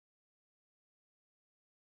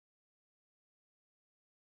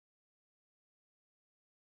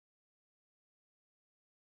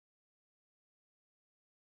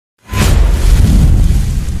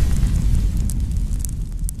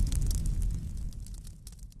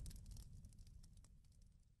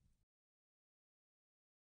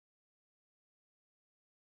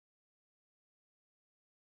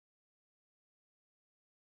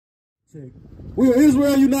We are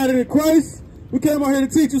Israel United in Christ. We came out here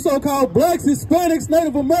to teach you so-called blacks, Hispanics,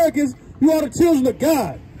 Native Americans. You are the children of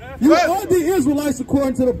God. You are the Israelites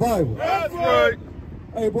according to the Bible. That's right.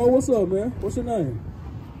 Hey, bro, what's up, man? What's your name?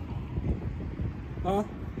 Huh?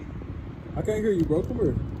 I can't hear you, bro. Come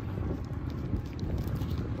here.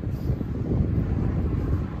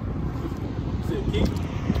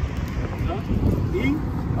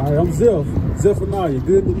 All right, I'm Zephaniah.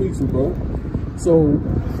 Good to meet you, bro. So,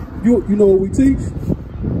 you know what we teach?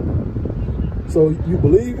 So, you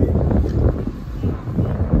believe it?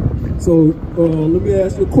 So, let me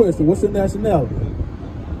ask you a question. What's your nationality?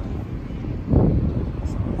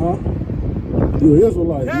 Huh? You're an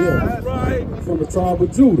Israelite, yeah. That's right. From the tribe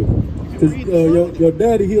of Judah. Because your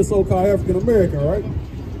daddy here is so-called African-American, right?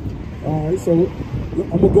 All right, so I'm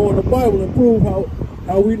going to go in the Bible and prove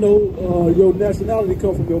how we know your nationality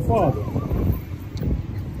comes from your father.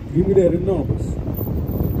 Give me that in numbers.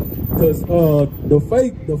 Because the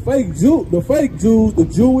fake Jews, the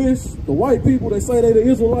Jewish, the white people, they say they the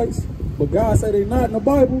Israelites, but God say they not in the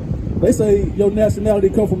Bible. They say your nationality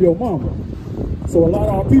come from your mama. So a lot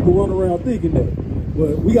of our people run around thinking that.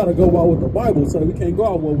 But we got to go by what the Bible says. We can't go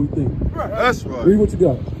out what we think. Right. That's right. Read what you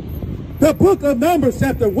got. The book of Numbers,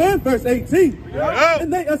 chapter 1, verse 18. Yeah.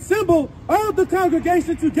 And they assembled all the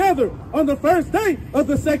congregation together on the first day of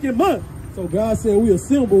the second month. So God said we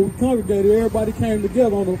assembled, we congregated, everybody came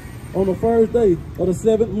together on the first day of the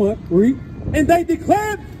 7th month. Read. And they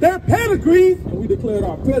declared their pedigrees. And we declared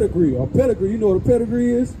our pedigree. Our pedigree, you know what a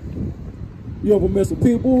pedigree is? You ever mess with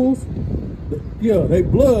pit bulls? Yeah, they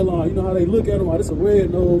bloodline. You know how they look at them? Like, this a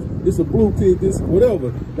red nose, this a blue pig, this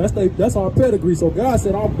whatever. That's our pedigree. So God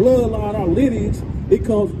said our bloodline, our lineage, it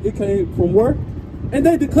came from where? And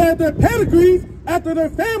they declared their pedigrees after their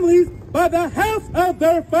families by the house of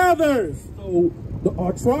their fathers. So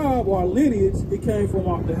our tribe, our lineage, it came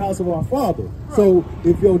from the house of our father. So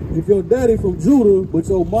if your daddy from Judah, but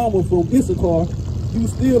your mama from Issachar, you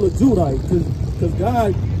still a Judite,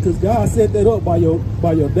 because God set that up by your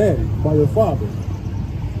daddy, by your father.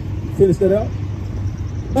 Finish that out.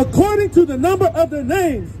 According to the number of their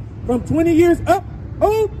names, from 20 years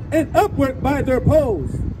old and upward by their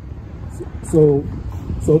polls. So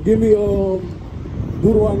give me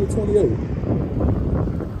Deuteronomy 28.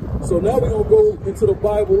 So now we're gonna go into the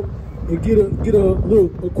Bible and get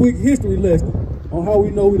a quick history lesson on how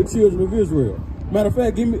we know we're the children of Israel. Matter of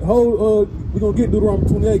fact, we're gonna get Deuteronomy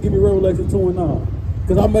 28. Give me Revelation 2 and 9.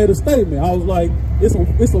 Because I made a statement. I was like, it's a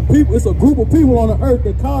group of people on the earth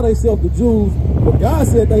that call themselves the Jews, but God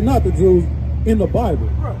said they not the Jews in the Bible.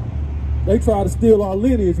 Right. They tried to steal our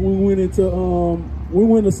lineage when we went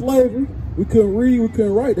into slavery. We couldn't read, we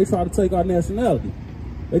couldn't write. They tried to take our nationality.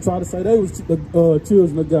 They tried to say they was the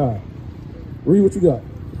children of God. Read what you got.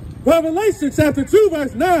 Revelation chapter 2,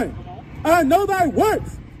 verse 9. I know thy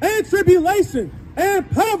works and tribulation and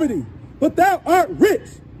poverty, but thou art rich.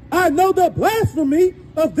 I know the blasphemy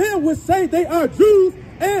of them which say they are Jews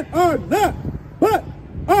and are not, but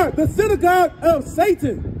are the synagogue of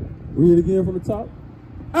Satan. Read it again from the top.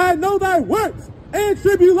 I know thy works and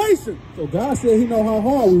tribulation. So God said he know how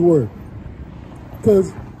hard we work.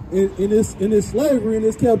 Because in this slavery, in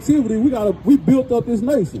this captivity, we built up this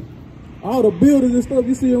nation. All the buildings and stuff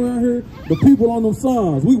you see around here, the people on them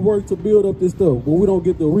signs, we work to build up this stuff, but we don't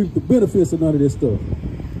get to reap the benefits of none of this stuff.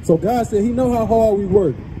 So God said he know how hard we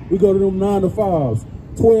work. We go to them 9 to 5s,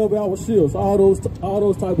 12-hour shifts, all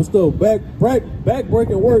those type of stuff. Back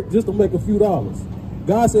breaking work just to make a few dollars.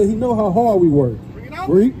 God said he know how hard we work.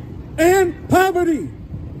 Read. And poverty.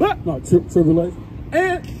 But no, tribulation.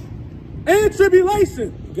 And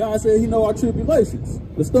tribulation. God said he know our tribulations.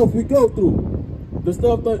 The stuff we go through.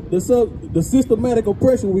 The systematic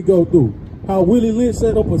oppression we go through. How Willie Lynch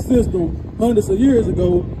set up a system hundreds of years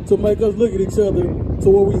ago to make us look at each other to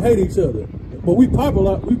where we hate each other. But we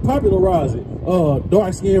popularize it.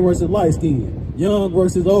 Dark skin versus light skin, young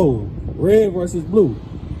versus old, red versus blue.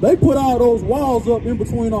 They put all those walls up in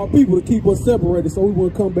between our people to keep us separated so we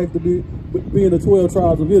wouldn't come back to being the 12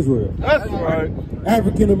 tribes of Israel. That's right.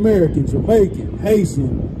 African American, Jamaican,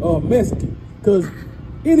 Haitian, Mexican. Because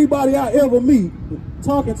anybody I ever meet,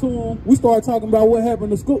 talking to them, we started talking about what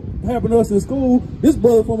happened to us in school. This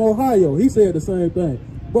brother from Ohio, he said the same thing.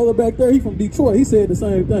 Brother back there, he from Detroit, he said the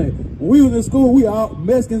same thing. When we was in school, we all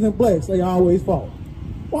Mexicans and blacks, they always fought.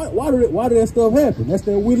 Why did that stuff happen? That's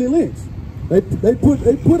that Willie Lynch. They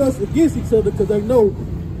put us against each other because they know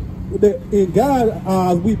that in God's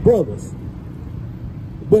eyes we brothers.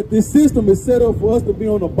 But this system is set up for us to be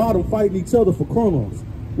on the bottom fighting each other for crumbs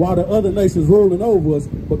while the other nations ruling over us.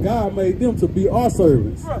 But God made them to be our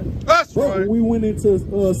servants. Right. That's But right. when we went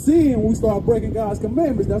into sin, we started breaking God's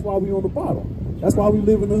commandments. That's why we on the bottom. That's why we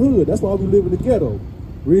live in the hood. That's why we live in the ghetto.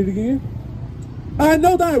 Read it again. I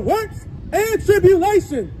know thy works and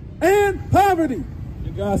tribulation and poverty.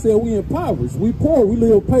 And God said we impoverished. We poor. We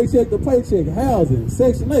live paycheck to paycheck, housing,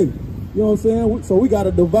 Section 8. You know what I'm saying? So we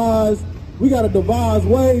gotta devise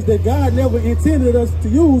ways that God never intended us to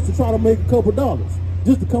use to try to make a couple dollars,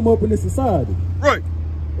 just to come up in this society. Right.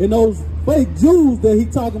 And those fake Jews that he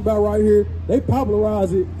talking about right here, they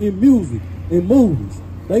popularize it in music, in movies.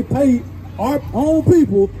 They pay our own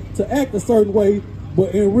people to act a certain way,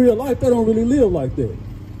 but in real life, they don't really live like that.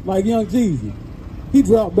 Like Young Jeezy. He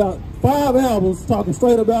dropped about 5 albums talking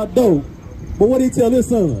straight about dope, but what did he tell his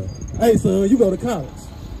son? Hey son, you go to college.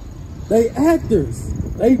 They actors.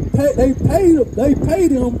 They pay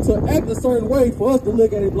them to act a certain way for us to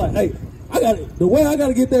look at it like, hey, the way I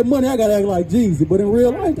gotta get that money, I gotta act like Jeezy. But in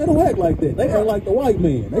real life, they don't act like that. They act like the white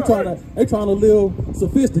man. They trying to live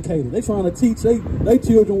sophisticated. They trying to teach they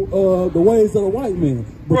children the ways of the white man.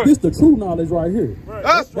 But this the true knowledge right here. That's right.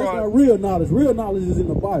 That's not real knowledge. Real knowledge is in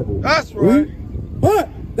the Bible. That's right. But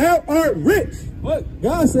thou art rich. But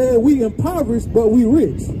God said we impoverished, but we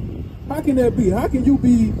rich. How can that be? How can you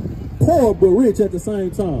be poor but rich at the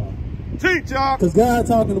same time? Teach y'all. Because God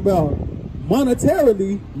talking about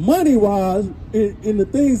monetarily, money-wise, in the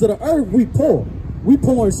things of the earth, we poor. We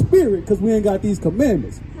poor in spirit because we ain't got these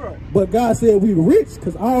commandments. Right. But God said we rich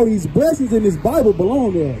because all these blessings in this Bible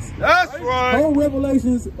belong to us. That's right. Whole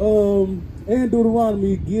Revelations and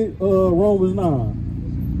Deuteronomy get Romans 9.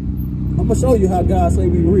 I'm gonna show you how God say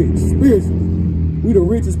we rich spiritually. We the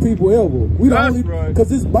richest people ever. We the That's only, right. because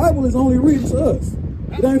this Bible is only written to us.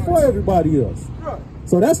 It ain't for everybody else. Right.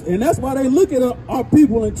 So that's why they look at our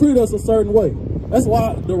people and treat us a certain way. That's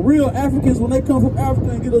why the real Africans, when they come from Africa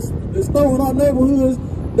and get us and store in our neighborhoods,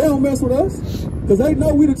 they don't mess with us because they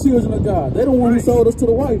know we the children of God. They don't want to sold us to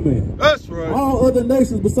the white man. That's right. All other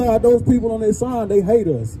nations beside those people on their side, they hate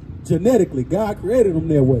us genetically. God created them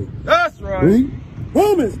that way. That's right. Read.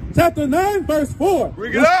 Romans chapter 9 verse 4.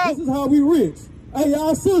 Bring it out. This is how we rich. Hey,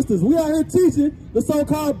 y'all sisters, we out here teaching the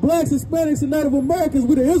so-called blacks, Hispanics, and Native Americans,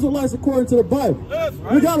 we the Israelites according to the Bible. That's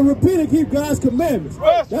right. We got to repent and keep God's commandments.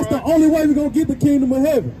 That's the right. only way we're going to get the kingdom of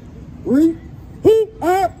heaven. Read. Who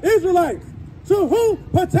are Israelites? To whom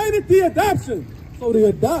pertaineth the adoption? So the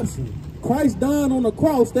adoption, Christ dying on the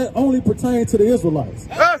cross, that only pertains to the Israelites.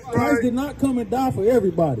 That's Christ right. did not come and die for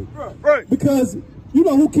everybody. Right. Because you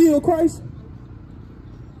know who killed Christ?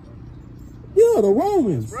 Yeah, the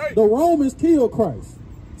Romans. Right. The Romans killed Christ.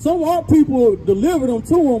 Some of our people delivered them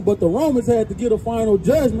to him, but the Romans had to get a final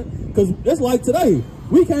judgment because it's like today.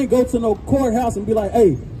 We can't go to no courthouse and be like,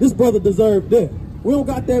 hey, this brother deserved death. We don't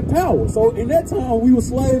got that power. So in that time, we were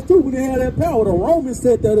slaves too. We didn't have that power. The Romans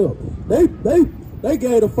set that up. They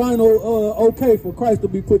gave the final okay for Christ to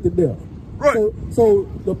be put to death. Right. So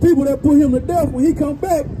the people that put him to death, when he come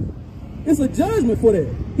back, it's a judgment for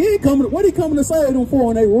that. He ain't coming. What he coming to save them for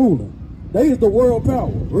when they ruling? They is the world power.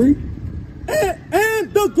 Read.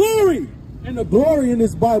 And the glory. And the glory in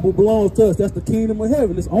this Bible belongs to us. That's the kingdom of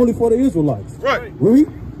heaven. It's only for the Israelites. Right. Read.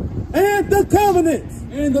 And the covenants.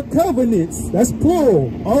 And the covenants. That's plural.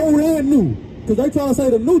 Old and new. Because they try to say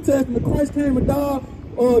the New Testament, Christ came and died.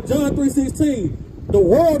 John 3:16. The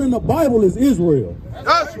world in the Bible is Israel.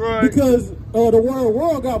 That's right. Because the word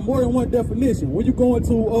world got more than one definition. When you go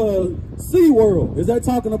into Sea World, is that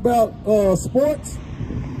talking about sports?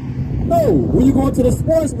 No. When you go into the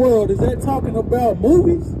sports world, is that talking about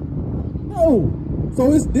movies? No.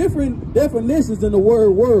 So it's different definitions in the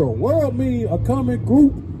word world. World means a common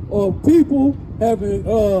group of people having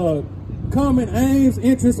common aims,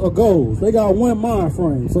 interests, or goals. They got one mind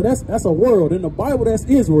frame. So that's a world. In the Bible, that's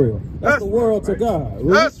Israel. That's the world right. to God.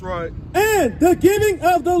 Right? That's right. And the giving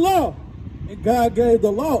of the law. And God gave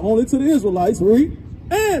the law only to the Israelites. Read.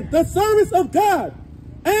 And the service of God.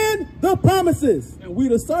 And the promises. And we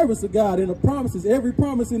the service of God and the promises. Every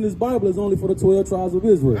promise in this Bible is only for the 12 tribes of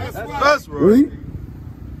Israel. That's right. That's right. Read.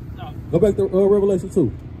 Go back to Revelation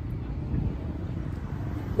 2.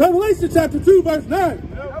 Revelation chapter 2 verse 9.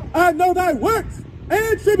 I know thy works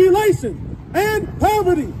and tribulation and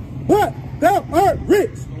poverty, but thou art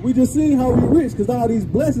rich. We just seen how we rich because all these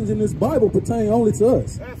blessings in this Bible pertain only to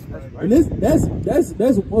us. That's right. And that's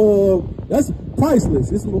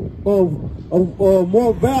priceless. It's of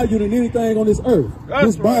more value than anything on this earth. That's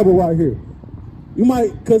this right. Bible right here. You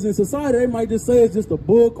might, because in society they might just say it's just a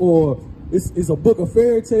book or it's a book of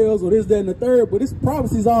fairy tales or this, that, and the third, but it's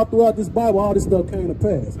prophecies all throughout this Bible. All this stuff came to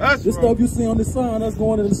pass. That's this right. stuff you see on this sign that's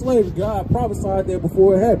going into slavery, God prophesied that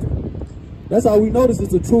before it happened. That's how we know this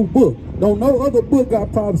is a true book. Don't no other book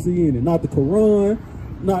got prophecy in it. Not the Quran,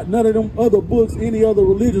 not none of them other books any other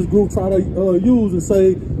religious group try to use and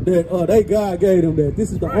say that they God gave them that.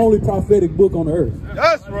 This is the only prophetic book on the earth.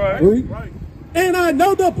 That's right. Right? And I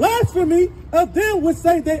know the blasphemy of them which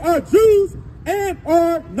say they are Jews and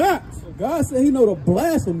are not. God said he know the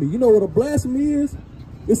blasphemy. You know what a blasphemy is?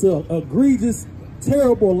 It's an egregious,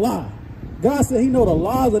 terrible lie. God said he know the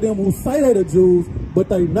lies of them who say they're the Jews, but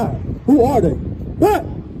they not. Who are they? But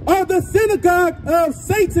are the synagogue of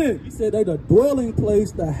Satan. He said they the dwelling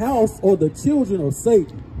place, the house, or the children of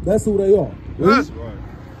Satan. That's who they are. That's right.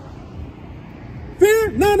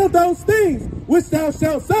 Fear none of those things which thou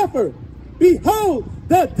shalt suffer. Behold,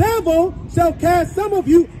 the devil shall cast some of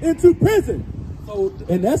you into prison. So,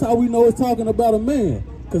 and that's how we know it's talking about a man.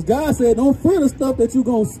 Because God said, don't fear the stuff that you're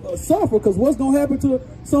going to suffer. Because what's going to happen to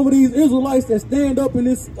some of these Israelites that stand up in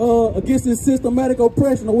this against this systematic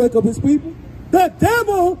oppression to wake up his people? The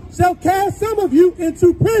devil shall cast some of you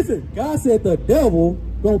into prison. God said the devil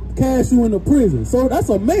going to cast you into prison. So that's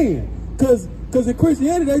a man. Because in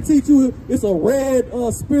Christianity, they teach you it's a red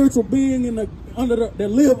spiritual being in the that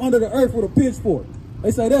live under the earth with a pitchfork.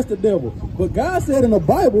 They say that's the devil. But God said in the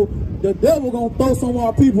Bible, the devil gonna throw some of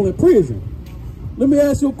our people in prison. Let me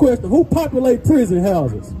ask you a question. Who populate prison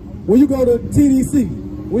houses? When you go to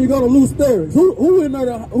TDC, when you go to Loose Terrace, who in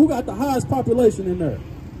there? Who got the highest population in there?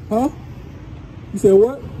 Huh? You said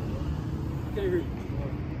what?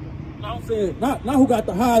 No, I'm saying not who got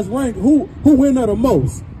the highest rank. Who in there the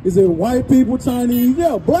most? Is it white people, Chinese?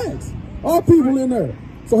 Yeah, blacks. All people in there.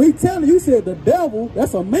 So he said the devil,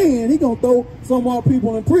 that's a man, he gonna throw some of our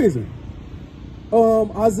people in prison.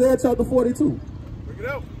 Isaiah chapter 42. Bring it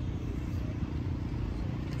out.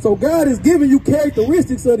 So God is giving you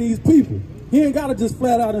characteristics of these people. He ain't gotta just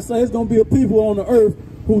flat out and say it's gonna be a people on the earth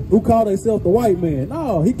who call themselves the white man.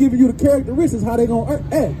 No, he giving you the characteristics how they gonna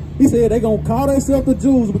act. He said they gonna call themselves the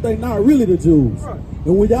Jews, but they not really the Jews. Right.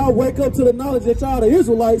 And when y'all wake up to the knowledge that y'all the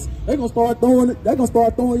Israelites, they gonna start throwing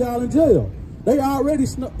y'all in jail. They already,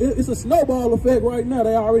 it's a snowball effect right now.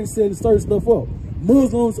 They already setting certain stuff up.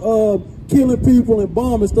 Muslims killing people and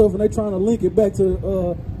bombing stuff, and they trying to link it back to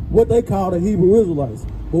what they call the Hebrew Israelites.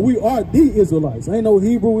 But we are the Israelites. Ain't no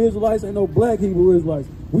Hebrew Israelites, ain't no black Hebrew Israelites.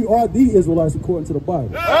 We are the Israelites according to the Bible.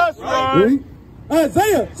 That's right. Read.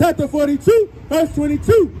 Isaiah chapter 42, verse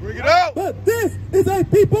 22. Bring it out. But this is a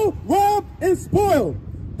people robbed and spoiled.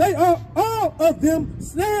 They are all of them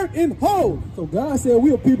snared in holes. So God said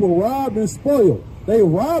we are people robbed and spoiled. They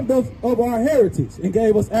robbed us of our heritage and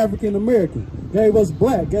gave us African American, gave us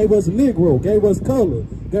black, gave us Negro, gave us color,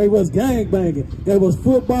 gave us gang banging, gave us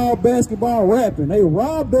football, basketball, rapping. They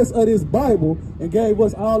robbed us of this Bible and gave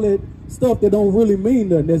us all that stuff that don't really mean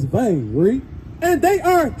nothing. That's vain. Read. And they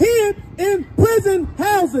are hid in prison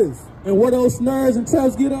houses. And where those snares and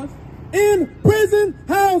traps get us? In prison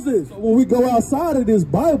houses. So when we go outside of this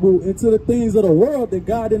Bible into the things of the world that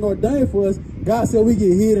God didn't ordain for us, God said we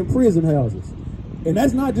get hid in prison houses. And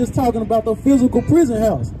that's not just talking about the physical prison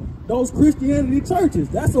house. Those Christianity churches,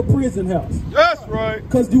 that's a prison house. That's right.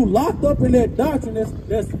 Because you locked up in that doctrine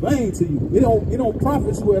that's vain to you. It don't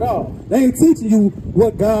profit you at all. They ain't teaching you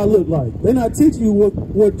what God looked like. They're not teaching you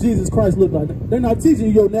what Jesus Christ looked like. They're not teaching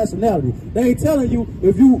you your nationality. They ain't telling you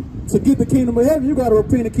if you to get the kingdom of heaven, you got to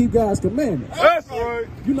repent and keep God's commandments. That's right.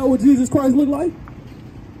 You know what Jesus Christ looked like?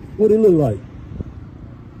 What did he look like?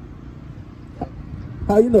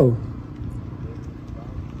 How you know?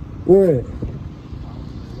 Where at?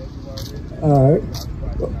 All right.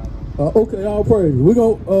 Okay, all praise. We're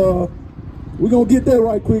gonna get that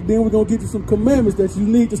right quick. Then we're gonna get you some commandments that you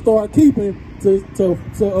need to start keeping to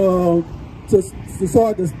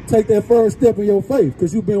start to take that first step in your faith.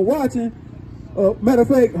 Because you've been watching. Matter of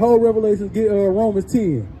fact, whole Revelation, get Romans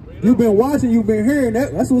 10. You've been watching, you've been hearing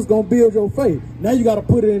that. That's what's gonna build your faith. Now you got to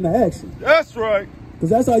put it into action. That's right. Because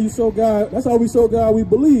that's how you show God. That's how we show God we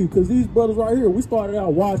believe. Because these brothers right here, we started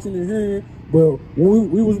out watching and hearing, but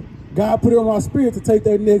when God put it on our spirit to take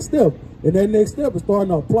that next step. And that next step is starting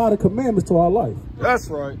to apply the commandments to our life. That's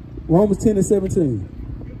right. Romans 10 and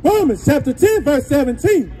 17. Romans chapter 10, verse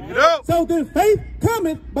 17. Yep. So then faith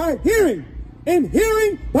cometh by hearing, and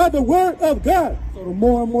hearing by the word of God. So the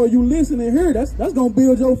more and more you listen and hear, that's gonna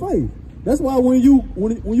build your faith. That's why when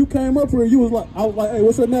you came up here, I was like, hey,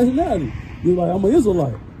 what's your nationality? You're like, I'm an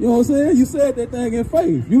Israelite. You know what I'm saying? You said that thing in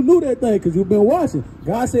faith. You knew that thing because you've been watching.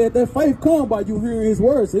 God said that faith come by you hearing his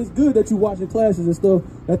words. So it's good that you watching classes and stuff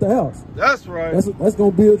at the house. That's right. That's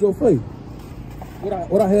gonna build your faith.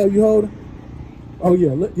 What I have you holding? Oh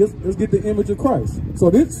yeah, let's get the image of Christ.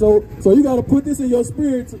 So you got to put this in your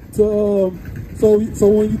spirit so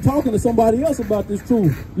when you're talking to somebody else about this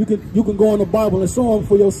truth, you can go in the Bible and show them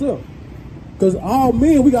for yourself. Because all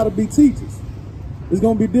men, we got to be teachers. It's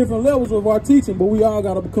going to be different levels of our teaching, but we all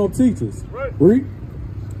got to become teachers. Right. Read.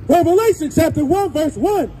 Revelation chapter 1, verse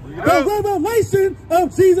 1. The revelation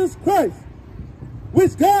of Jesus Christ,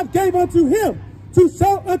 which God gave unto him to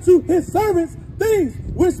show unto his servants things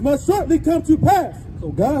which must shortly come to pass. So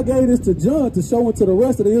God gave this to John to show it to the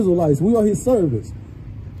rest of the Israelites. We are his servants.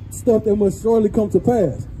 Stuff that must surely come to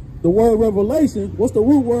pass. The word revelation, what's the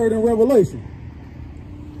root word in revelation?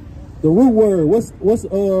 The root word, what's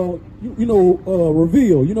reveal.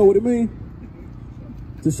 You know what it means?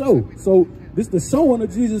 To show. So this is the showing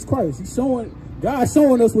of Jesus Christ. He's showing, God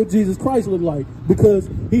showing us what Jesus Christ looked like, because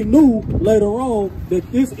he knew later on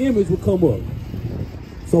that this image would come up.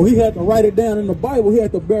 So he had to write it down in the Bible. He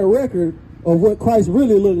had to bear record of what Christ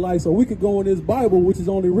really looked like, so we could go in this Bible, which is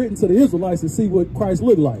only written to the Israelites, and see what Christ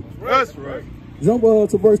looked like. That's right. Jump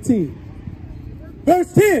to verse 10.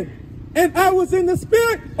 Verse 10. And I was in the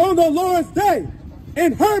spirit on the Lord's day,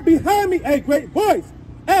 and heard behind me a great voice,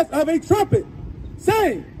 as of a trumpet,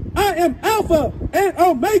 saying, I am Alpha and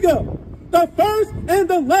Omega, the first and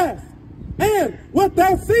the last. And what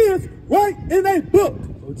thou seest, write in a book.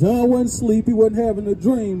 So John wasn't asleep. He wasn't having a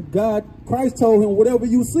dream. Christ told him, whatever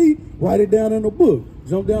you see, write it down in the book.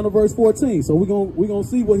 Jump down to verse 14. So we're gonna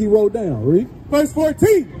see what he wrote down. Read. Verse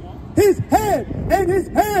 14. His head and his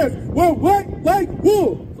hairs were white like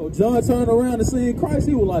wool. So John turned around and seen Christ.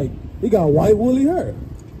 He was like, he got white woolly hair.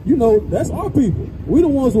 You know, that's our people. We the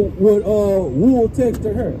ones with wool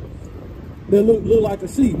texture hair. They look like a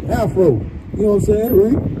sheep, afro. You know what I'm saying?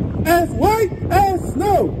 Read. As white as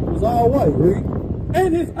snow. It was all white. Read.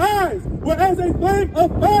 And his eyes were as a flame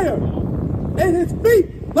of fire, and his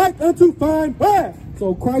feet like unto fine brass.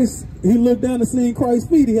 So Christ, he looked down and seen Christ's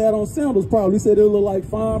feet. He had on sandals probably. He said it looked like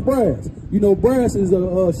fine brass. You know, brass is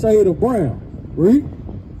a shade of brown. Read.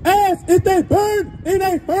 As if they burned in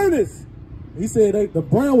a furnace. He said the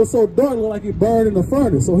brown was so dark, it looked like it burned in the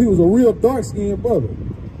furnace. So he was a real dark-skinned brother.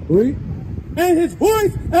 Read. And his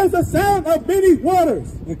voice as the sound of many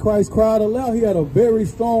waters. And Christ cried aloud. He had a very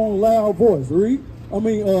strong, loud voice. Read.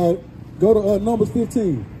 Go to Numbers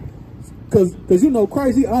 15. Because, you know,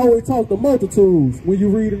 Christ, he always talked to multitudes. When you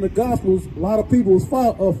read in the Gospels, a lot of people was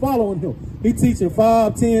following him. He teaching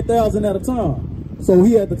 5,000, 10,000 at a time. So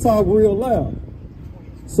he had to talk real loud.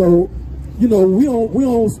 So, you know, we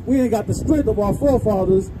ain't got the strength of our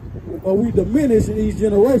forefathers, or we diminish in each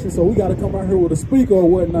generation. So we got to come out here with a speaker or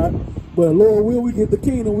whatnot. But Lord, will we get the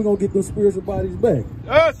kingdom, we're going to get those spiritual bodies back.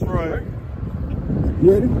 That's right. You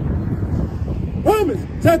ready?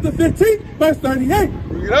 Romans chapter 15, verse 38.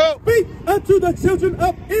 Bring it up. Speak unto the children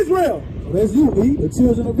of Israel. So that's you, the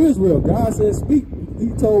children of Israel. God said speak. He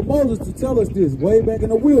told Moses to tell us this way back in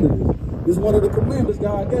the wilderness. This is one of the commandments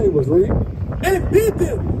God gave us. Read. And bid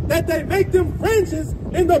them that they make them fringes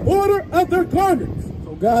in the border of their garments.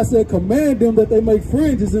 So God said command them that they make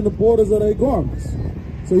fringes in the borders of their garments.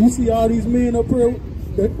 So you see all these men up here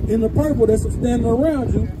in the purple that's standing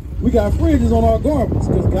around you. We got fringes on our garments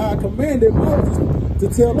because God commanded Moses to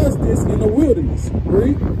tell us this in the wilderness.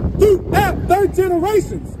 Read. Throughout 3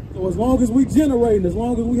 generations. So as long as we generating, as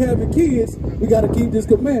long as we having kids, we got to keep these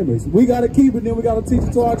commandments. We got to keep it, then we got to teach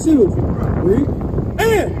it to our children. Read.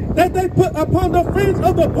 And that they put upon the fringe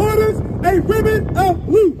of the borders a ribbon of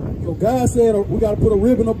blue. So God said we got to put a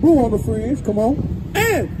ribbon of blue on the fringe. Come on.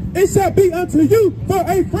 And it shall be unto you for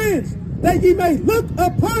a fringe, that ye may look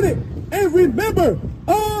upon it and remember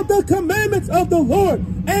all the commandments of the Lord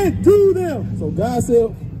and do them. So God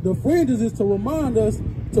said the fringes is to remind us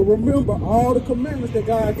to remember all the commandments that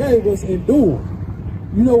God gave us and do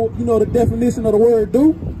them. You know the definition of the word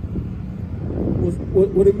do?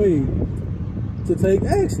 What it means? To take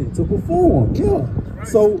action, to perform. Yeah.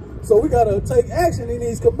 So we gotta take action in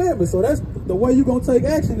these commandments. So that's the way you're gonna take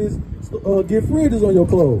action is get fringes on your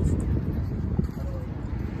clothes.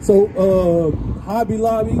 So Hobby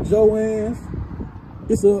Lobby, Joann's,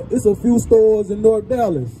 it's a few stores in North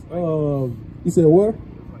Dallas. You said where?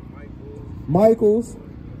 Michael's.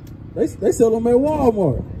 They sell them at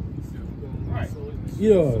Walmart.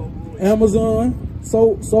 Yeah. Amazon,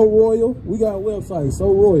 So Royal. We got a website,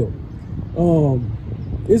 So Royal.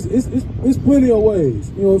 It's plenty of ways.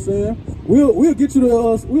 You know what I'm saying? We'll get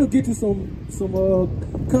you some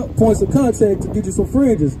points of contact to get you some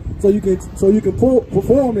fringes so you can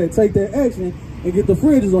perform that, take that action, and get the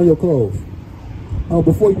fringes on your clothes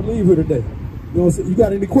before you leave here today. You know what I'm saying? You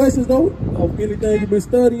got any questions though of anything you've been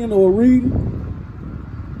studying or reading?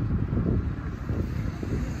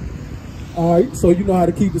 All right, so you know how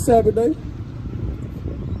to keep the Sabbath day?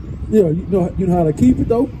 Yeah, you know how to keep it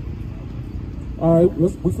though? All right, we're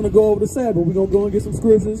going to go over the Sabbath. We're going to go and get some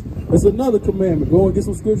scriptures. It's another commandment. Go and get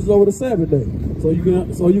some scriptures over the Sabbath day. So you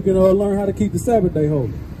can learn how to keep the Sabbath day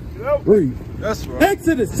holy. Yep. Read. That's right.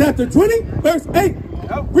 Exodus chapter 20, verse 8.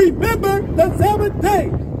 Yep. Remember the Sabbath day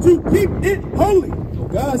to keep it holy. So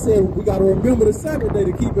God said we got to remember the Sabbath day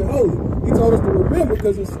to keep it holy. He told us to remember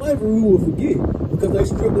because in slavery we will forget because they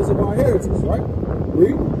stripped us of our heritage, right?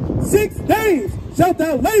 Read. 6 days shalt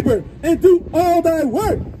thou labor and do all thy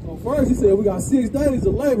work. So first he said we got 6 days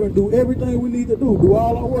to labor and do everything we need to do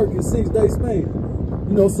all our work in 6 days span.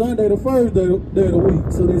 You know, Sunday the first day of the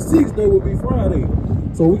week. So then 6th day will be Friday.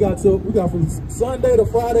 So we got from Sunday to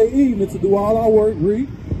Friday evening to do all our work. Read.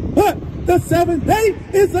 But the 7th day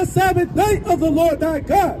is the Sabbath day of the Lord thy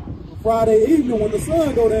God. Friday evening when the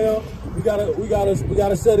sun go down, we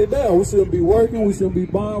gotta shut it down. We shouldn't be working, we shouldn't be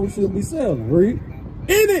buying, we shouldn't be selling. Read.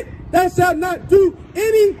 In it thou shalt not do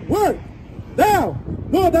any work, thou,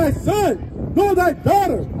 nor thy son, nor thy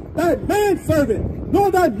daughter, thy manservant,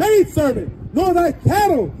 nor thy maidservant, nor thy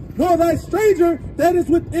cattle, nor thy stranger that is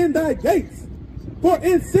within thy gates. For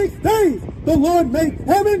in 6 days the Lord made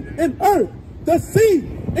heaven and earth, the sea,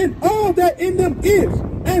 and all that in them is,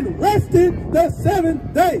 and rested the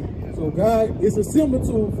 7th day. So God, it's a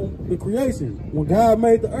similitude from the creation. When God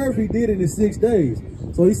made the earth, he did it in 6 days.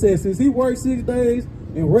 So he said, since he worked 6 days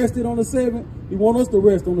and rested on the 7th, he wants us to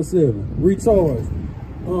rest on the 7th, recharge,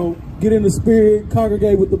 get in the spirit,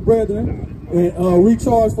 congregate with the brethren, and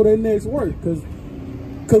recharge for their next work.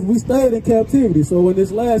 Because we stayed in captivity. So in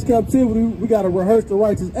this last captivity, we got to rehearse the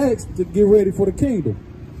righteous acts to get ready for the kingdom.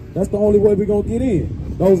 That's the only way we're going to get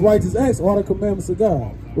in. Those righteous acts are the commandments of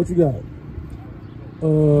God. What you got?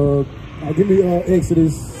 Give me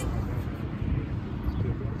Exodus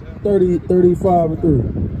 30, 35 and 3.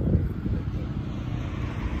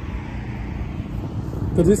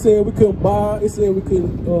 Because it said we couldn't buy, it said we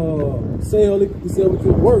couldn't sell, it said we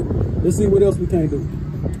couldn't work. Let's see what else we can't do.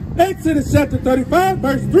 Exodus chapter 35,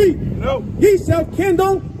 verse 3. No. Ye shall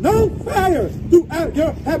kindle no fire throughout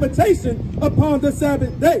your habitation upon the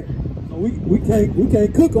Sabbath day. So we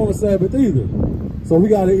can't cook on the Sabbath either. So we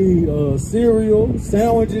gotta eat cereal,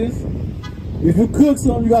 sandwiches. If you cook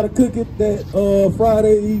something, you gotta cook it that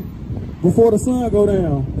Friday before the sun go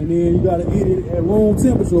down, and then you gotta eat it at room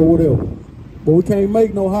temperature or whatever. But we can't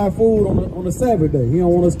make no hot food on the Sabbath day. He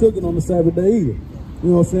don't want us cooking on the Sabbath day either. You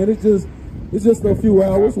know what I'm saying? It's just a few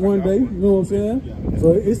hours, one day. You know what I'm saying?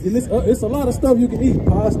 So it's a lot of stuff you can eat: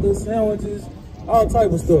 pasta, sandwiches, all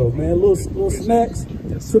type of stuff, man. Little snacks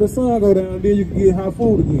till the sun go down, and then you can get hot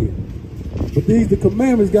food again. But these the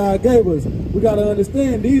commandments God gave us. We got to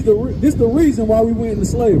understand this the reason why we went into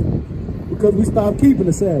slavery, because we stopped keeping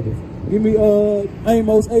the Sabbath. Give me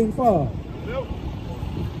Amos 8 and 5.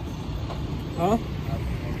 Huh?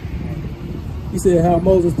 He said how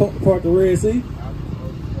Moses parted the Red Sea.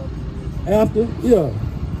 After, yeah,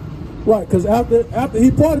 right. Because after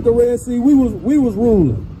he parted the Red Sea, we was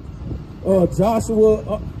ruling.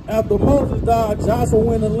 Joshua, after Moses died, Joshua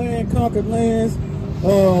went to land, conquered lands.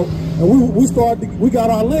 And we got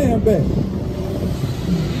our land back.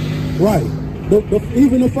 Right.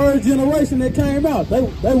 Even the first generation that came out, they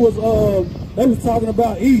was talking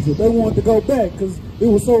about Egypt. They wanted to go back because it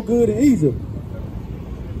was so good in Egypt.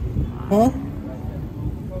 Huh?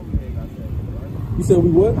 You said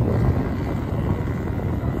we what?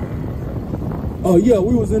 Oh yeah,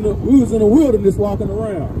 we was in the wilderness walking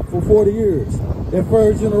around for 40 years. That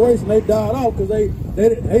first generation, they died out because they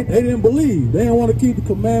didn't believe. They didn't want to keep the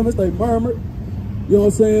commandments. They murmured. You know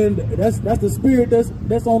what I'm saying? That's the spirit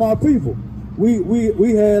that's on our people.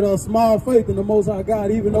 We had a small faith in the Most High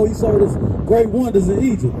God, even though he showed us great wonders in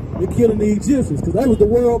Egypt and killing the Egyptians, because they was the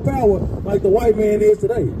world power like the white man is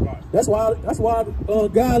today. That's why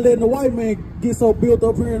God letting the white man get so built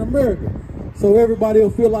up here in America. So everybody will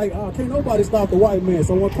feel like, oh, can't nobody stop the white man.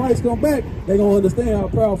 So when Christ come back, they're going to understand how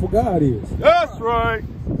powerful God is. That's right.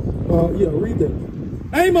 Yeah, read that.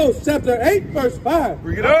 Amos chapter 8, verse 5.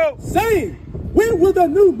 Bring it up. Saying, when will the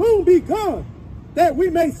new moon be gone, that we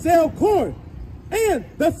may sell corn, and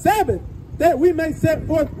the Sabbath, that we may set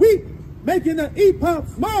forth wheat, making the ephah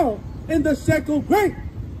small and the shekel great?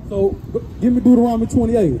 So give me Deuteronomy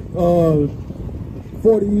 28,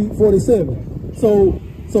 47.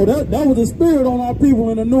 So that was the spirit on our people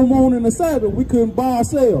in the new moon and the Sabbath. We couldn't buy or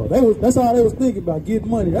sell. That's how they was thinking about getting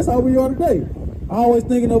money. That's how we are today. Always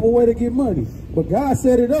thinking of a way to get money. But God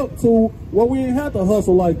set it up to where we ain't have to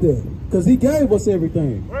hustle like that, because he gave us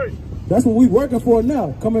everything. Right. That's what we working for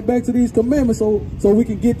now, coming back to these commandments so we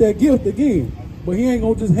can get that gift again. But he ain't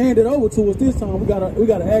gonna just hand it over to us this time. We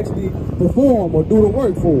gotta actually perform or do the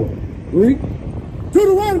work for it. Read.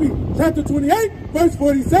 Deuteronomy chapter 28, verse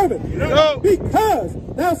 47. Yo. Because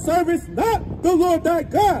thou servest not the Lord thy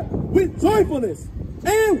God with joyfulness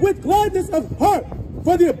and with gladness of heart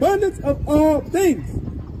for the abundance of all things.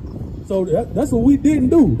 So that's what we didn't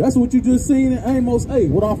do. That's what you just seen in Amos 8,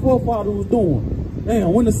 what our forefathers was doing.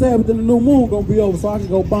 Damn, when the Sabbath and the new moon gonna be over so I can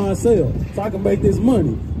go buy and sell, so I can make this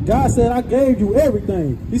money. God said, I gave you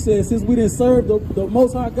everything. He said, since we didn't serve the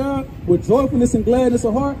Most High God with joyfulness and gladness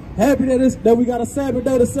of heart, happy that we got a Sabbath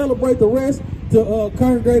day to celebrate the rest, to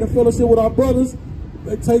congregate and fellowship with our brothers,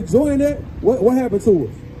 take joy in that, what happened to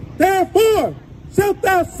us? Therefore, shalt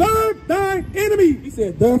thou serve thine enemy. He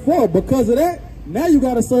said, therefore, because of that, now you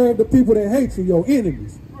got to serve the people that hate you, your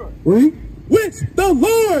enemies. Read. Which the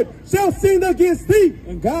Lord shall send against thee.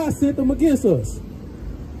 And God sent them against us.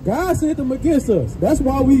 God sent them against us. That's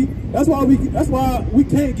why we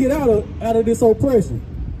can't get out of this oppression.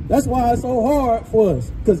 That's why it's so hard for us,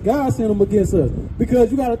 because God sent them against us.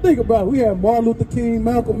 Because you got to think about it. We have Martin Luther King,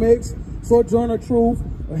 Malcolm X, Sojourner Truth,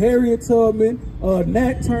 Harriet Tubman,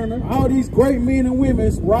 Nat Turner, all these great men and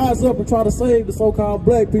women rise up and try to save the so-called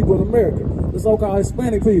black people in America, the so-called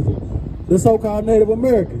Hispanic people, the so-called Native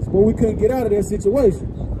Americans, but we couldn't get out of that situation.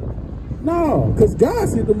 No, because God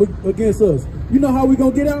sent them against us. You know how we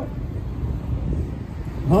gonna get out?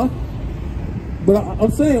 Huh? But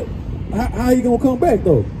I'm saying, how you gonna come back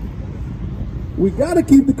though? We gotta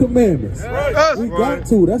keep the commandments. We got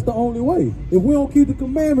to. That's the only way. If we don't keep the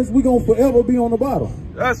commandments, we gonna forever be on the bottom.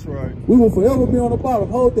 That's right. We will forever be on the bottom.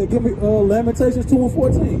 Hold that. Give me Lamentations 2 and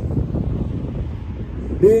 14.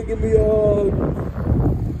 Then give me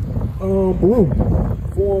Baruch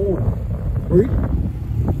 4 and 1. Read.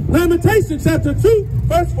 Lamentations chapter 2,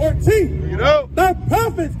 verse 14. You know. The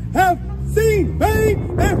prophets have seen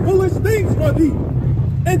vain and foolish things for thee,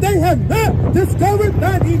 and they have not discovered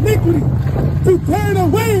thine iniquity, to turn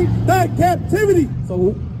away thy captivity.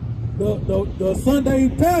 So the Sunday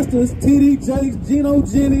pastors, T.D. Jakes, Geno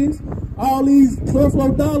Jennings, all these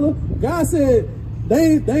Creflo Dollar, God said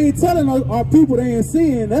they ain't telling our people they ain't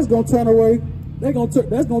sin. That's gonna turn away.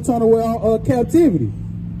 That's gonna turn away our captivity.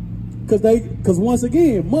 Cause once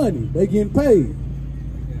again, money, they getting paid.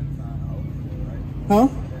 Huh?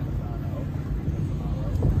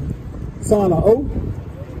 Sign an oath?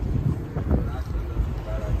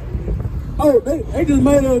 Oh, they just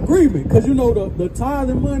made an agreement, because you know the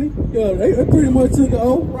tithing money, yeah, they pretty much took an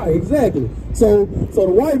oath. Right, exactly. So the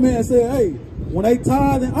white man said, hey, when they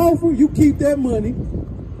tithe and offer, you keep that money,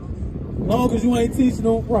 as long as you ain't teaching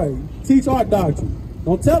them right. Teach our doctrine.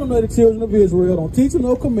 Don't tell them they're the children of Israel. Don't teach them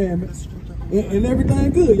no commandments. And everything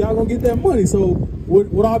good. Y'all gonna get that money. So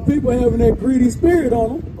with our people having that greedy spirit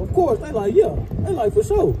on them, of course, they like, yeah. They like, for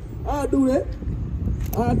sure. I'll do that.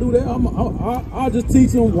 I'll do that. I'll just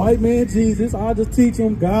teach them white man Jesus. I'll just teach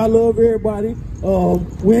them God love everybody.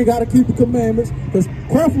 We ain't got to keep the commandments. Because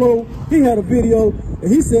Creflo, he had a video,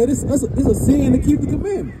 and he said it's a sin to keep the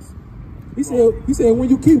commandments. He said when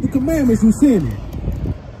you keep the commandments, you sin.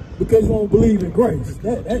 Because you don't believe in grace.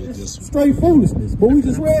 That's straight foolishness. But we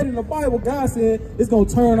just read in the Bible, God said it's going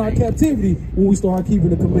to turn our captivity when we start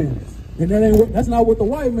keeping the commandments. And that's not what the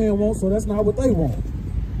white man wants, so that's not what they want.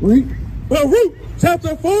 Read. Baruch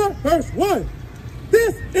chapter 4, verse 1.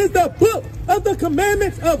 This is the book of the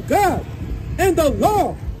commandments of God, and the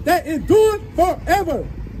law that endureth forever.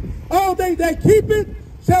 All they that keep it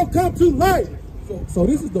shall come to life. So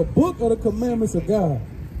this is the book of the commandments of God,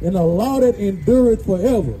 and the law that endureth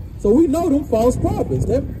forever. So we know them false prophets.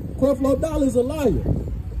 That Creflo Dollar is a liar.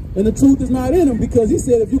 And the truth is not in him, because he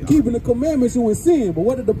said if you keeping the commandments, you in sin. But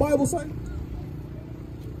what did the Bible say?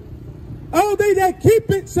 All they that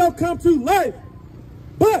keep it shall come to life,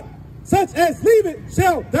 but such as leave it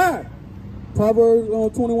shall die.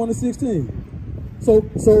 Proverbs 21 and 16. So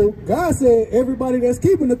God said everybody that's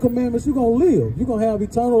keeping the commandments, you're going to live. You're going to have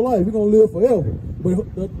eternal life. You're going to live forever.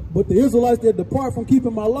 But the Israelites that depart from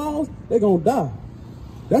keeping my laws, they're going to die.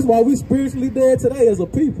 That's why we spiritually dead today as a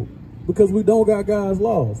people, because we don't got God's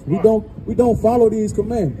laws. We don't follow these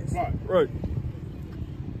commandments. Right.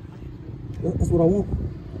 That's what I want.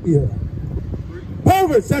 Yeah.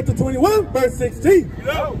 Proverbs chapter 21, verse 16.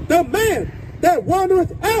 Yeah. The man that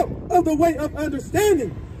wandereth out of the way of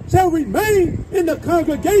understanding shall remain in the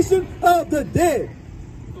congregation of the dead.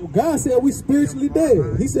 So God said we spiritually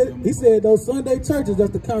dead. He said those Sunday churches,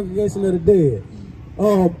 that's the congregation of the dead.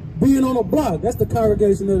 Being on a block, that's the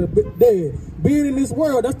congregation of the dead. Being in this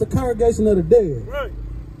world, that's the congregation of the dead. Right.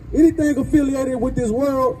 Anything affiliated with this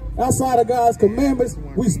world outside of God's commandments,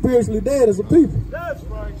 we spiritually dead as a people. That's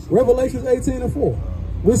right. Revelations 18 and 4.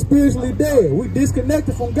 We're spiritually dead. We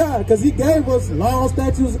disconnected from God because he gave us laws,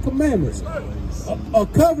 statutes, and commandments. a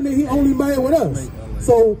covenant he only made with us.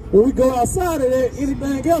 So when we go outside of that,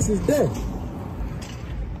 anything else is death.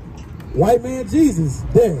 White man Jesus,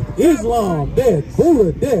 death. Islam, death.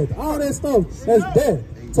 Buddha, death. All that stuff, that's death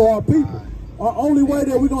to our people. Our only way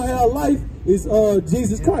that we're going to have life is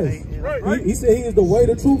Jesus Christ. He said he is the way,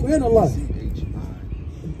 the truth, and the life.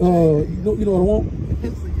 You know what I want?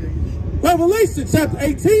 Revelation chapter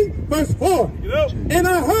 18, verse 4. And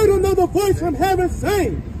I heard another voice from heaven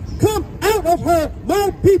saying, come out of her,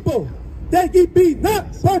 my people, that ye be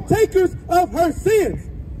not partakers of her sins,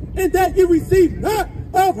 and that ye receive not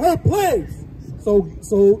of her plagues. So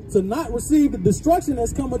to not receive the destruction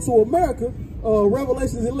that's coming to America,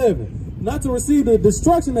 Revelation 11, not to receive the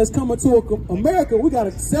destruction that's coming to America, we got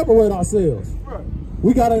to separate ourselves.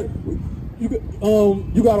 We got to,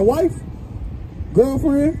 you got a wife,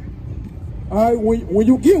 girlfriend? All right, when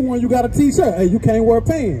you get one, you got to teach her, hey, you can't wear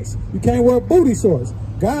pants. You can't wear booty shorts.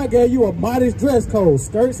 God gave you a modest dress code,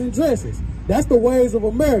 skirts and dresses. That's the ways of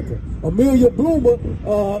America. Amelia Bloomer,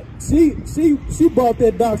 she brought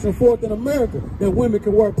that doctrine forth in America that women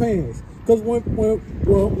can wear pants. Because when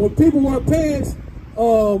people wear pants,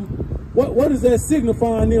 what is that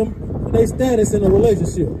signifying them, their status in a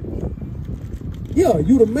relationship? Yeah,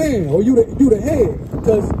 you the man or you the head.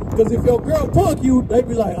 Because if your girl punk you, they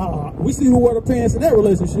be like, we see who wear the pants in that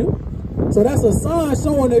relationship. So that's a sign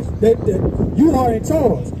showing that you are in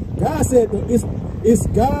charge. God said it's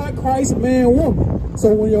God, Christ, man, woman.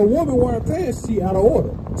 So when your woman wearing pants, she out of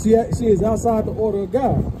order. She is outside the order of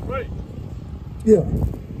God. Right. Yeah.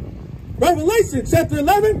 Revelation chapter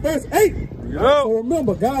 11, verse 8. Yep. So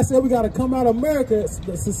remember, God said we got to come out of America,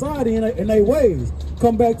 the society, in their ways.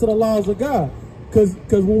 Come back to the laws of God. Because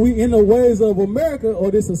when we in the ways of America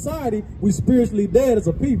or this society, we spiritually dead as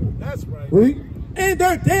a people. That's right. Read. And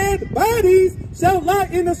their dead bodies shall lie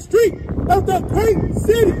in the street of the great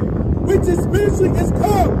city, which is spiritually is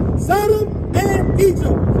called Sodom and Egypt.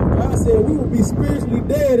 So God said we will be spiritually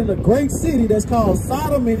dead in a great city that's called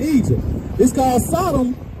Sodom and Egypt. It's called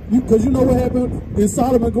Sodom because you know what happened in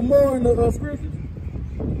Sodom and Gomorrah in the scriptures?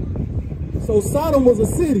 So Sodom was a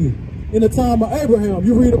city in the time of Abraham.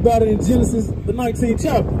 You read about it in Genesis, the 19th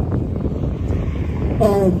chapter.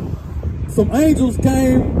 Some angels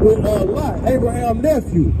came with Lot, Abraham's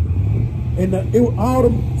nephew. And it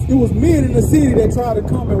was men in the city that tried to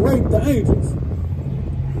come and rape the angels.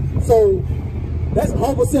 So that's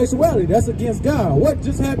homosexuality. That's against God. What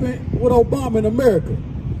just happened with Obama in America?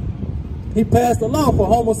 He passed a law for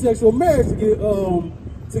homosexual marriage to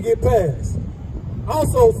get passed.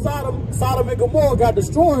 Also, Sodom and Gomorrah got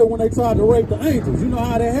destroyed when they tried to rape the angels. You know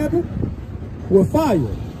how that happened? With fire.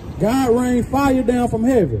 God rained fire down from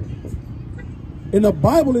heaven. And the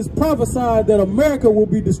Bible is prophesied that America will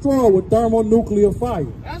be destroyed with thermonuclear fire.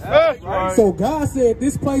 That's right. So God said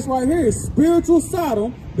this place right here is spiritual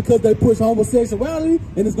Sodom because they push homosexuality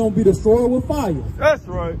and it's going to be destroyed with fire. That's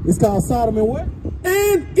right. It's called Sodom and what?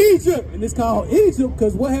 And Egypt. And it's called Egypt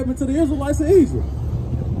because what happened to the Israelites in Egypt?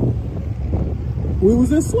 We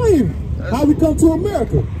was in slavery. How we come to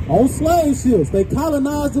America? On slave ships. They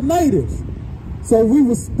colonized the natives. So we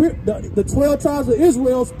was the 12 tribes of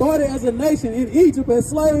Israel started as a nation in Egypt as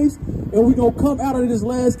slaves, and we're going to come out of this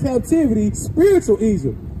last captivity, spiritual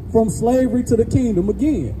Egypt, from slavery to the kingdom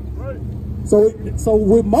again. Right. So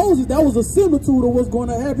with Moses, that was a similitude of what's going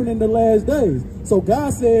to happen in the last days. So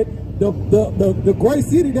God said the great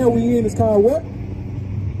city that we in is called what?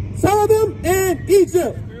 Sodom and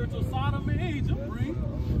Egypt. Spiritual Sodom and Egypt.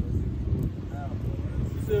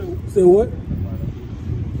 Say what?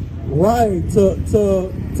 Right,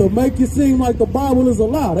 to make it seem like the Bible is a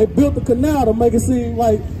lie. They built the canal to make it seem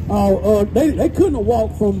like they couldn't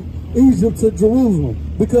walk from Egypt to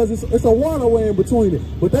Jerusalem because it's a waterway in between it.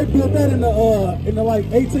 But they built that in the like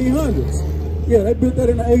 1800s. Yeah, they built that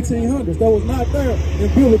in the 1800s. That was not there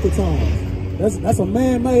in biblical times. That's a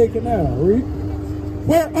man-made canal. Read.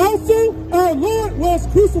 Where also our Lord was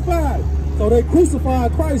crucified. So they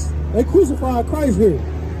crucified Christ. They crucified Christ here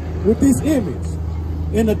with this image.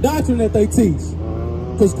 In the doctrine that they teach.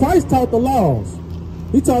 Because Christ taught the laws.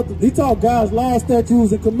 He taught God's laws,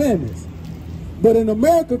 statutes, and commandments. But in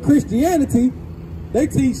America, Christianity, they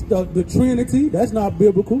teach the Trinity. That's not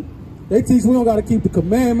biblical. They teach we don't got to keep the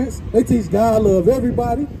commandments. They teach God love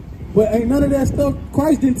everybody. But ain't none of that stuff.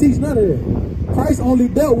 Christ didn't teach none of that. Christ only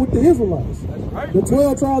dealt with the Israelites. Right. The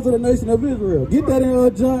 12 tribes of the nation of Israel. Get that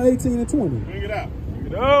in John 18 and 20. Bring it out. Bring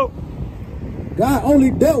it out. God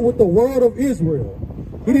only dealt with the word of Israel.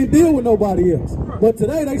 He didn't deal with nobody else. But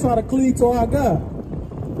today they try to cleave to our God.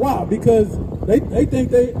 Why? Because they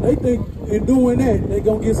think in doing that they're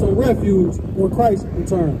gonna get some refuge when Christ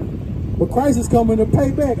returns. But Christ is coming to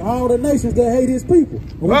pay back all the nations that hate his people.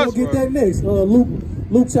 And we're going to get that next.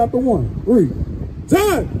 Luke chapter 1. Read.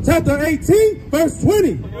 John chapter 18, verse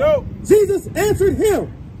 20. Jesus answered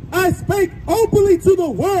him, I spake openly to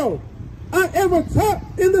the world. I ever taught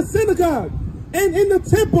in the synagogue and in the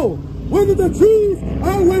temple, whether the Jews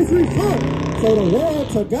always resort. So the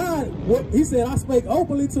world to God, he said, I spake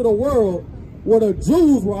openly to the world where the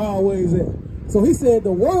Jews were always at. So he said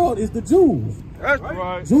the world is the Jews. That's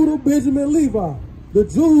right. Judah, Benjamin, Levi. The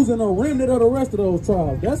Jews and a remnant of the rest of those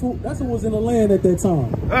tribes. That's who was in the land at that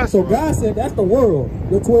time. So God said that's the world,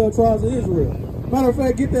 the 12 tribes of Israel. Matter of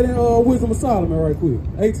fact, get that in Wisdom of Solomon right quick,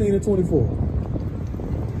 18 and 24.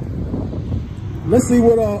 Let's see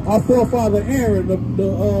what our forefather Aaron,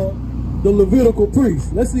 the Levitical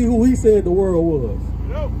priest, let's see who he said the world was.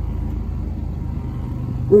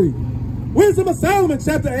 Read. Wisdom of Solomon,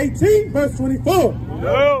 chapter 18, verse 24.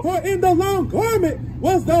 For in the long garment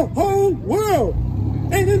was the whole world,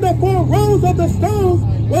 and in the 4 rows of the stones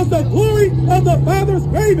was the glory of the Father's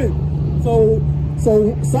raven. So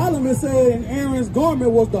Solomon said in Aaron's garment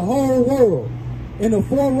was the whole world, and the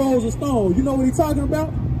 4 rows of stones. You know what he's talking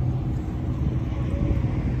about?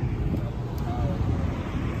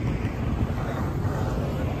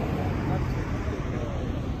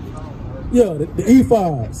 Yeah, the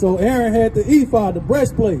ephod. So Aaron had the ephod, the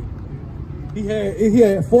breastplate. He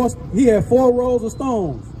had 4 rows of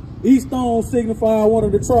stones. Each stone signified one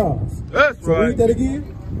of the tribes. That's right. Read that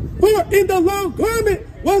again. For in the long garment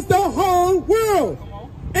was the whole world,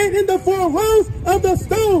 and in the 4 rows of the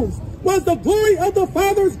stones was the glory of the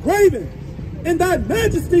Father's graven, and thy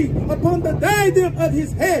majesty upon the diadem of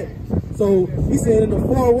his head. So he said in the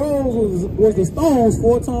 4 rows was the stones,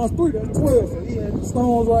 4 times 3, that's 12. So he had the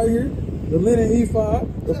stones right here, the linen ephod,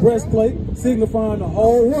 the breastplate, signifying the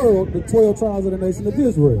whole world, the 12 tribes of the nation of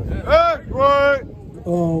Israel. That's right.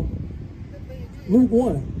 Luke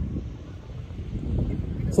 1.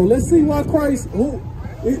 So let's see why Christ,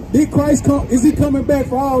 did Christ come, is he coming back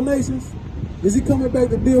for all nations? Is he coming back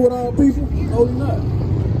to deal with all people? No, he's not.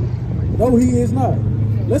 No, he is not.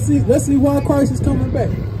 Let's see why Christ is coming back.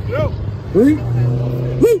 Read.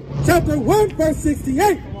 Luke chapter 1, verse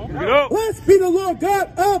 68. Blessed be the Lord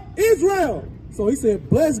God of Israel. So he said,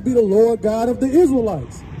 blessed be the Lord God of the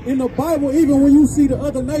Israelites. In the Bible, even when you see the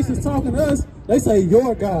other nations talking to us, they say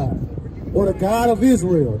your God or the God of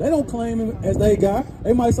Israel. They don't claim him as their God.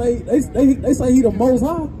 They might say, they say he the Most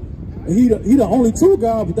High. He the only true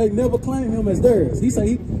God, but they never claim him as theirs. They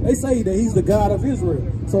say that he's the God of Israel.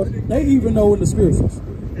 So they even know in the scriptures.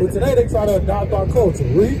 But today they try to adopt our culture.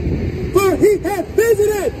 Read. For he hath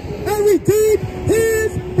visited and redeemed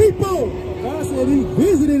his people. God said he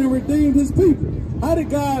visited and redeemed his people. How did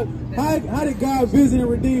God visit and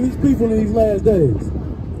redeem his people in these last days?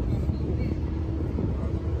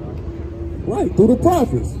 Right, through the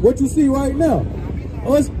prophets. What you see right now.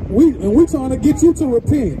 We're trying to get you to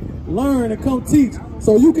repent, learn, and come teach,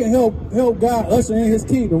 so you can help God usher in his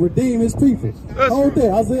kingdom, redeem his people. Hold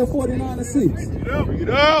there, Isaiah 49 and 6.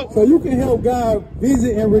 So you can help God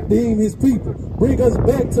visit and redeem his people. Bring us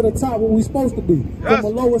back to the top where we're supposed to be, from a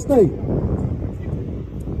lower state.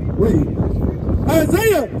 Read.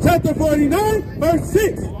 Isaiah chapter 49, verse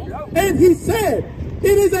 6. And he said,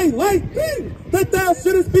 it is a light thing that thou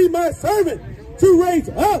shouldest be my servant, to raise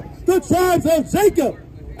up the tribes of Jacob,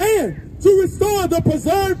 and to restore the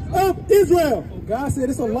preserve of Israel. God said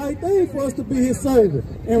it's a light thing for us to be his servant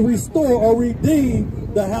and restore or redeem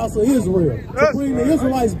the house of Israel, to bring the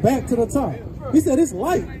Israelites back to the top. He said it's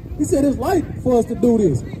light. He said it's light for us to do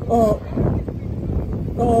this. 1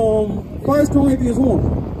 Corinthians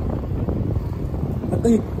 1. I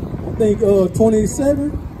think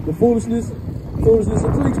 27, the foolishness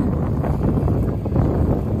of preaching.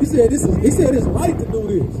 He said it's right to do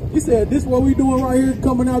this. He said this what we doing right here,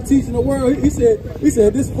 coming out teaching the world. He said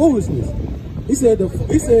this foolishness. He said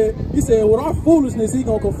with our foolishness he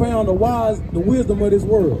gonna confound the wisdom of this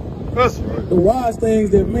world. That's right. The wise things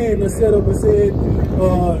that man has set up and said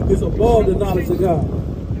is above the knowledge of God.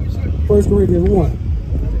 1 Corinthians 1.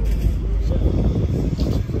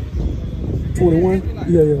 21?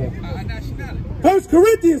 Yeah. 1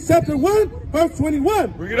 Corinthians chapter 1, verse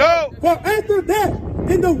 21. Bring it out. For after that,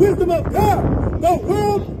 in the wisdom of God, the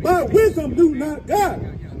world by wisdom knew not God.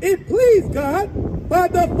 It pleased God by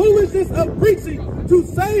the foolishness of preaching to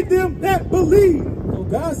save them that believe. So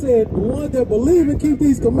God said the ones that believe and keep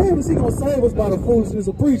these commandments, he gonna save us by the foolishness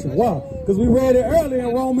of preaching. Why? Because we read it earlier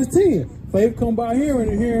in Romans 10. Faith come by hearing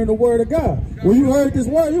and hearing the word of God. When you heard this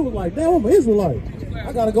word, you was like, damn, I'm an Israelite.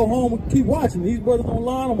 I got to go home and keep watching. These brothers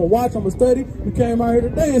online, I'm going to watch, I'm going to study. You came out here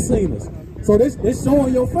today and seen us. So that's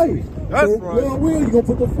showing your faith. That's so, right. Lord will, you're going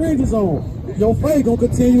to put the fringes on. Your faith going to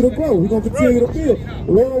continue to grow. We're going to continue to build.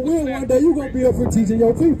 Lord will, one day you're going to be up for teaching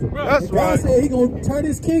your people. That's and God right. said He's going to turn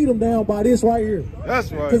His kingdom down by this right here.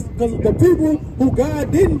 That's right. Because the people who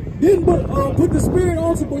God didn't put the Spirit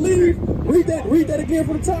on to believe, read that again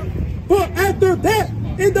from the top. For after that,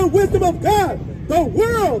 in the wisdom of God, the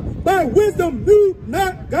world by wisdom knew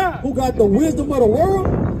not God. Who got the wisdom of the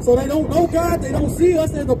world? So they don't know God, they don't see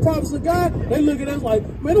us as the prophets of God. They look at us like,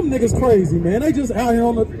 man, them niggas crazy, man. They just out here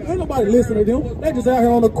ain't nobody listening to them. They just out here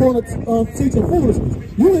on the corner teaching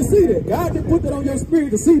foolishness. You didn't see that. God didn't put that on your spirit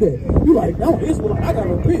to see that. You like, no, Israelite, I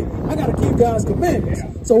gotta repent. I gotta keep God's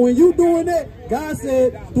commandments. So when you doing that, God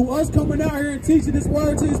said, through us coming out here and teaching this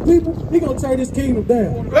word to His people, He gonna turn His kingdom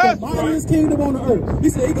down. That's the right. mightiest kingdom on the earth. He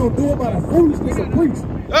said He gonna do it by the foolishness of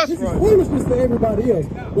preaching. That's this right. is foolishness to everybody else.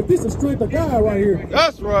 But this is strength of God right here.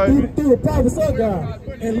 That's right. Through the prophets of God.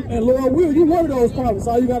 And Lord will, you one of those prophets.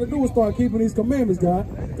 All you got to do is start keeping these commandments, God.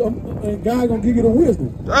 And God going to give you the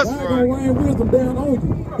wisdom. That's God right. going to rain wisdom down on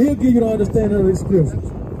you. He'll give you the understanding of the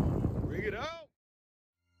scriptures. Bring it out.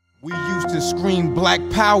 We used to scream black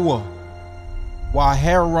power while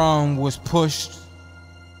heroin was pushed.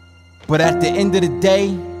 But at the end of the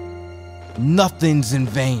day, nothing's in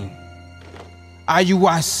vain.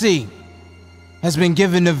 IUIC has been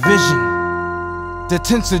given a vision. The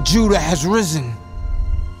tents of Judah has risen.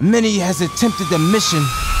 Many has attempted the mission.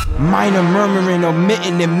 Minor murmuring,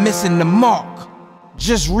 omitting, and missing the mark.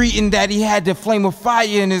 Just reading that he had the flame of fire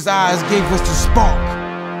in his eyes gave us the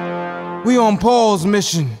spark. We on Paul's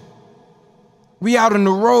mission. We out on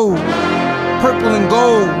the road, purple and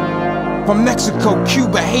gold. From Mexico,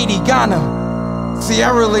 Cuba, Haiti, Ghana,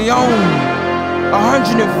 Sierra Leone.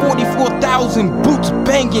 144,000 boots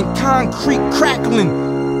banging, concrete crackling.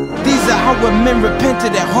 These are our men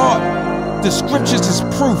repented at heart. The scriptures is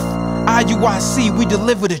proof. IUIC, we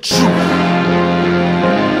deliver the truth.